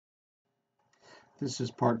This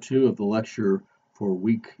is part two of the lecture for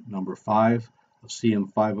week number 5 of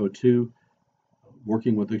CM 502,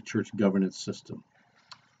 Working with the Church Governance System.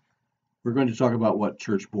 We're going to talk about what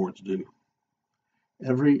church boards do.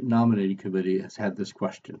 Every nominating committee has had this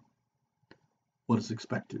question. What is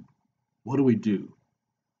expected? What do we do?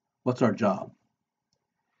 What's our job?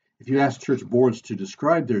 If you ask church boards to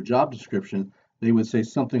describe their job description, they would say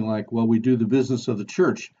something like, well, we do the business of the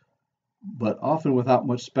church, but often without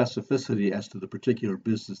much specificity as to the particular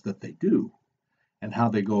business that they do and how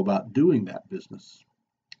they go about doing that business.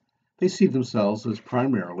 They see themselves as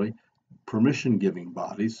primarily permission-giving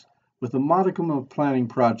bodies with a modicum of planning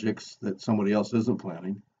projects that somebody else isn't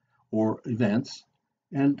planning, or events,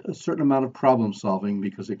 and a certain amount of problem solving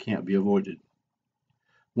because it can't be avoided.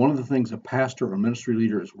 One of the things a pastor or ministry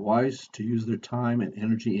leader is wise to use their time and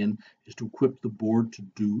energy in is to equip the board to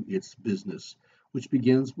do its business, which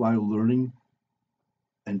begins by learning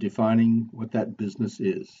and defining what that business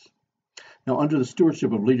is. Now, under the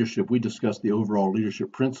stewardship of leadership, we discussed the overall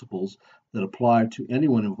leadership principles that apply to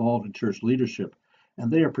anyone involved in church leadership,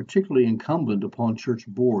 and they are particularly incumbent upon church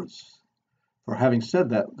boards. For having said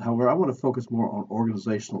that, however, I want to focus more on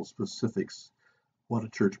organizational specifics, what a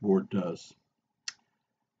church board does.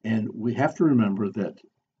 And we have to remember that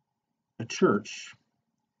a church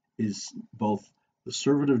is both the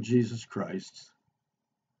servant of Jesus Christ,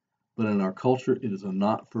 but in our culture, it is a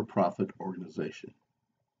not-for-profit organization.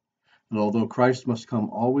 And although Christ must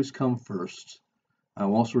always come first,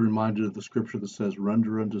 I'm also reminded of the scripture that says,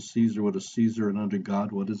 render unto Caesar what is Caesar, and unto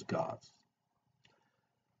God what is God's.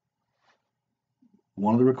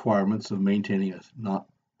 One of the requirements of maintaining a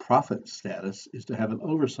not-profit status is to have an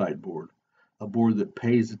oversight board, a board that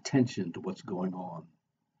pays attention to what's going on,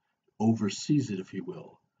 oversees it, if you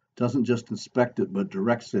will, doesn't just inspect it, but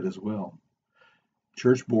directs it as well.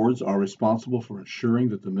 Church boards are responsible for ensuring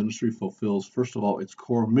that the ministry fulfills, first of all, its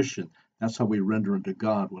core mission. That's how we render unto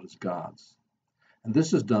God what is God's. And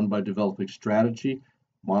this is done by developing strategy,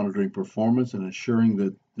 monitoring performance, and ensuring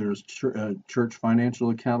that there's church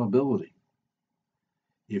financial accountability.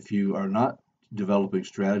 If you are not developing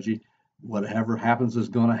strategy, whatever happens is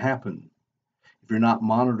going to happen. If you're not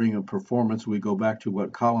monitoring a performance, we go back to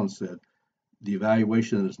what Colin said. The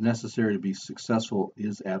evaluation that is necessary to be successful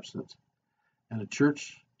is absent. And a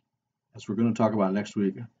church, as we're going to talk about next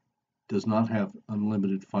week, does not have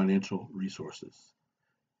unlimited financial resources.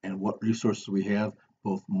 And what resources we have,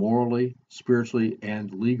 both morally, spiritually,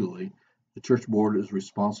 and legally, the church board is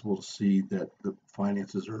responsible to see that the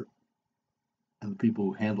finances are, and the people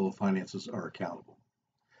who handle the finances are accountable.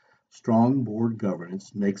 Strong board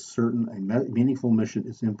governance makes certain a meaningful mission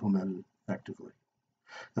is implemented effectively.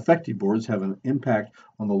 Effective boards have an impact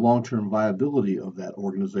on the long-term viability of that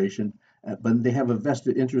organization, but they have a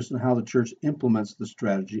vested interest in how the church implements the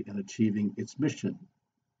strategy in achieving its mission.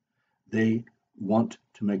 They want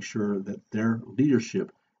to make sure that their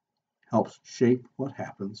leadership helps shape what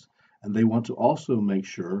happens, and they want to also make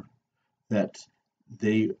sure that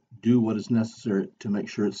they do what is necessary to make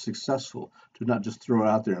sure it's successful, to not just throw it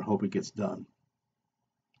out there and hope it gets done.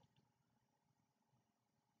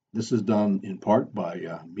 This is done in part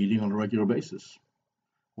by meeting on a regular basis,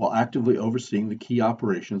 while actively overseeing the key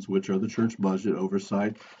operations, which are the church budget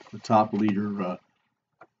oversight, the top leader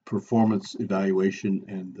performance evaluation,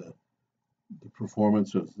 and the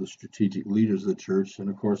performance of the strategic leaders of the church, and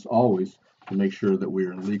of course always to make sure that we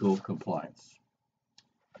are in legal compliance.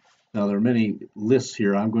 Now, there are many lists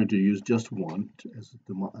here. I'm going to use just one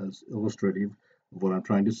as illustrative of what I'm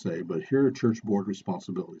trying to say, but here are church board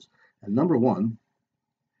responsibilities. And number one,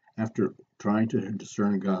 after trying to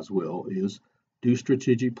discern God's will, is do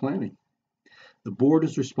strategic planning. The board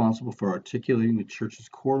is responsible for articulating the church's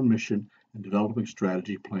core mission and developing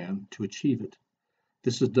strategy plan to achieve it.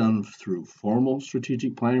 This is done through formal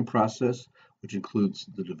strategic planning process, which includes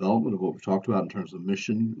the development of what we've talked about in terms of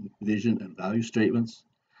mission, vision, and value statements.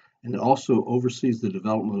 And it also oversees the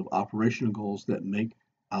development of operational goals that make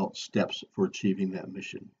out steps for achieving that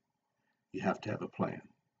mission. You have to have a plan.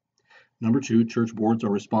 Number two, church boards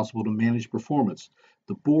are responsible to manage performance.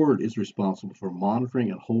 The board is responsible for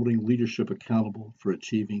monitoring and holding leadership accountable for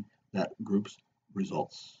achieving that group's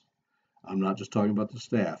results. I'm not just talking about the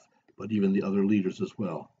staff, but even the other leaders as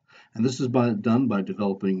well. And this is done by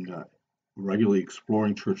developing, regularly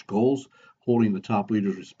exploring church goals, holding the top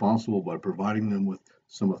leaders responsible by providing them with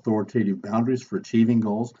some authoritative boundaries for achieving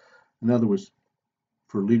goals. In other words,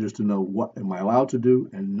 for leaders to know what am I allowed to do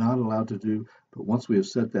and not allowed to do, but once we have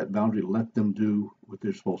set that boundary, let them do what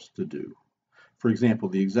they're supposed to do. For example,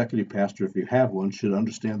 the executive pastor, if you have one, should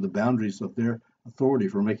understand the boundaries of their authority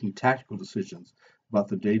for making tactical decisions about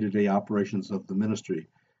the day-to-day operations of the ministry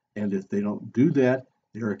And if they don't do that,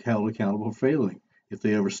 they're held accountable for failing. If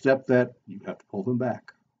they overstep that, you have to pull them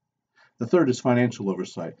back. The third is financial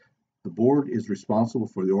oversight. The board is responsible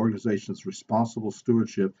for the organization's responsible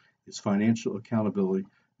stewardship, its financial accountability,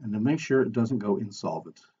 and to make sure it doesn't go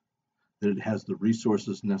insolvent, that it has the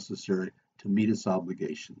resources necessary to meet its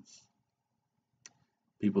obligations.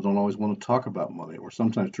 People don't always want to talk about money, or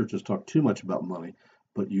sometimes churches talk too much about money,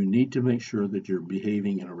 but you need to make sure that you're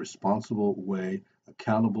behaving in a responsible way,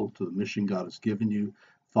 accountable to the mission God has given you,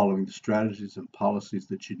 following the strategies and policies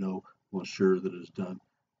that you know will ensure that it is done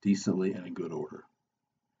decently and in good order.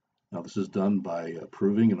 Now, this is done by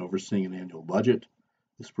approving and overseeing an annual budget.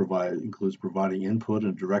 This includes providing input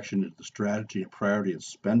and direction into the strategy and priority of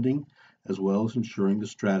spending, as well as ensuring the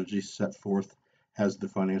strategy set forth has the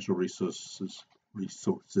financial resources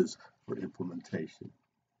for implementation.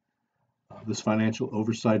 This financial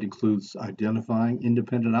oversight includes identifying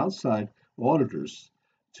independent outside auditors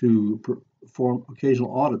to perform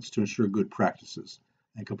occasional audits to ensure good practices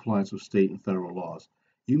and compliance with state and federal laws.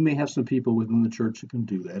 You may have some people within the church that can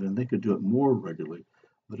do that, and they could do it more regularly,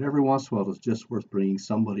 but every once in a while it's just worth bringing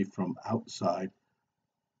somebody from outside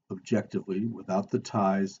objectively, without the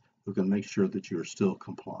ties, who can make sure that you're still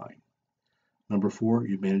complying. Number 4,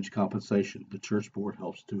 you manage compensation. The church board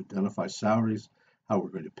helps to identify salaries, how we're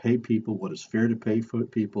going to pay people, what is fair to pay for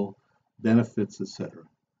people, benefits, etc.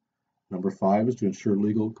 Number 5 is to ensure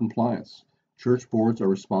legal compliance. Church boards are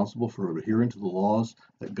responsible for adhering to the laws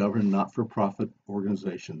that govern not-for-profit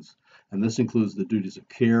organizations, and this includes the duties of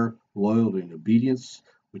care, loyalty, and obedience,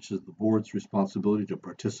 which is the board's responsibility to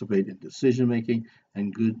participate in decision-making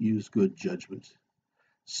and use good judgment.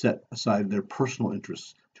 Set aside their personal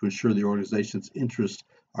interests to ensure the organization's interests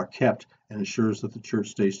are kept and ensures that the church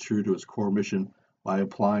stays true to its core mission by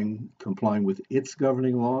complying with its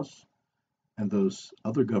governing laws and those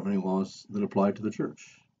other governing laws that apply to the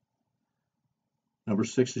church. Number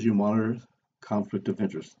 6 is you monitor conflict of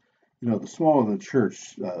interest. The smaller the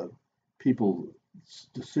church, people's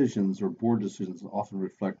decisions or board decisions often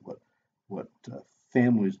reflect what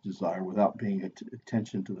families desire without paying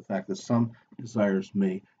attention to the fact that some desires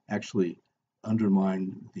may actually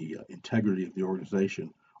undermine the integrity of the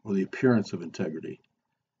organization or the appearance of integrity.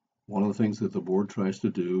 One of the things that the board tries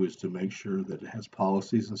to do is to make sure that it has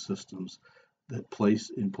policies and systems that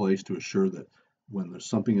in place to assure that when there's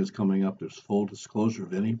something is coming up, there's full disclosure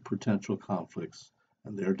of any potential conflicts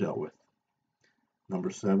and they're dealt with. Number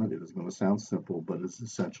 7, it is going to sound simple, but it's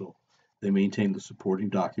essential. They maintain the supporting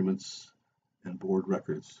documents and board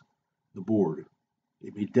records. The board,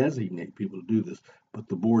 it may designate people to do this, but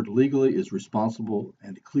the board legally is responsible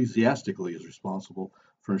and ecclesiastically is responsible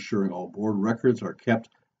for ensuring all board records are kept,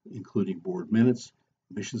 including board minutes,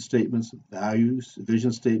 mission statements,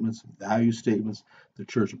 vision statements, value statements, the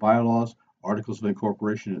church bylaws, articles of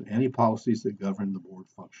incorporation, and any policies that govern the board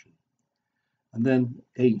function. And then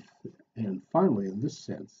 8th, and finally in this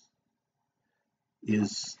sense,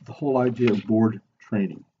 is the whole idea of board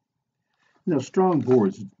training. Strong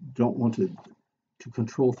boards don't want to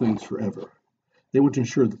control things forever. They want to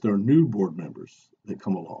ensure that there are new board members that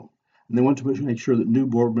come along. And they want to make sure that new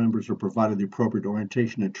board members are provided the appropriate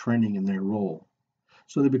orientation and training in their role.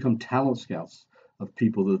 So they become talent scouts of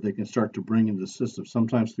people that they can start to bring into the system,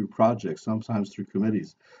 sometimes through projects, sometimes through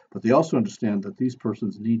committees. But they also understand that these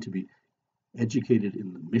persons need to be educated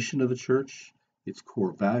in the mission of the church, its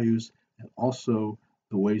core values, and also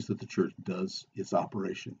the ways that the church does its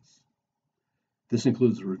operations. This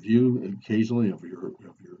includes a review occasionally of your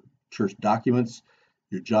church documents,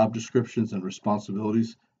 your job descriptions and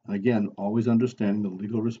responsibilities, and again, always understanding the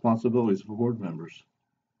legal responsibilities of board members.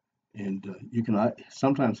 And you can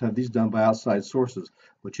sometimes have these done by outside sources,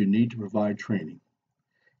 but you need to provide training.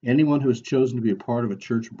 Anyone who has chosen to be a part of a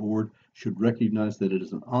church board should recognize that it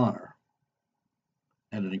is an honor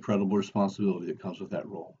and an incredible responsibility that comes with that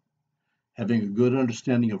role. Having a good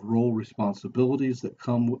understanding of role responsibilities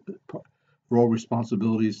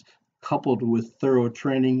coupled with thorough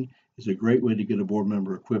training is a great way to get a board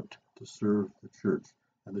member equipped to serve the church,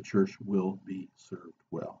 and the church will be served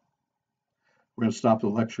well. We're going to stop the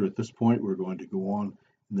lecture at this point. We're going to go on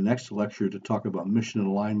in the next lecture to talk about mission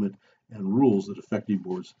alignment and rules that effective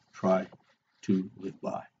boards try to live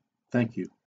by. Thank you.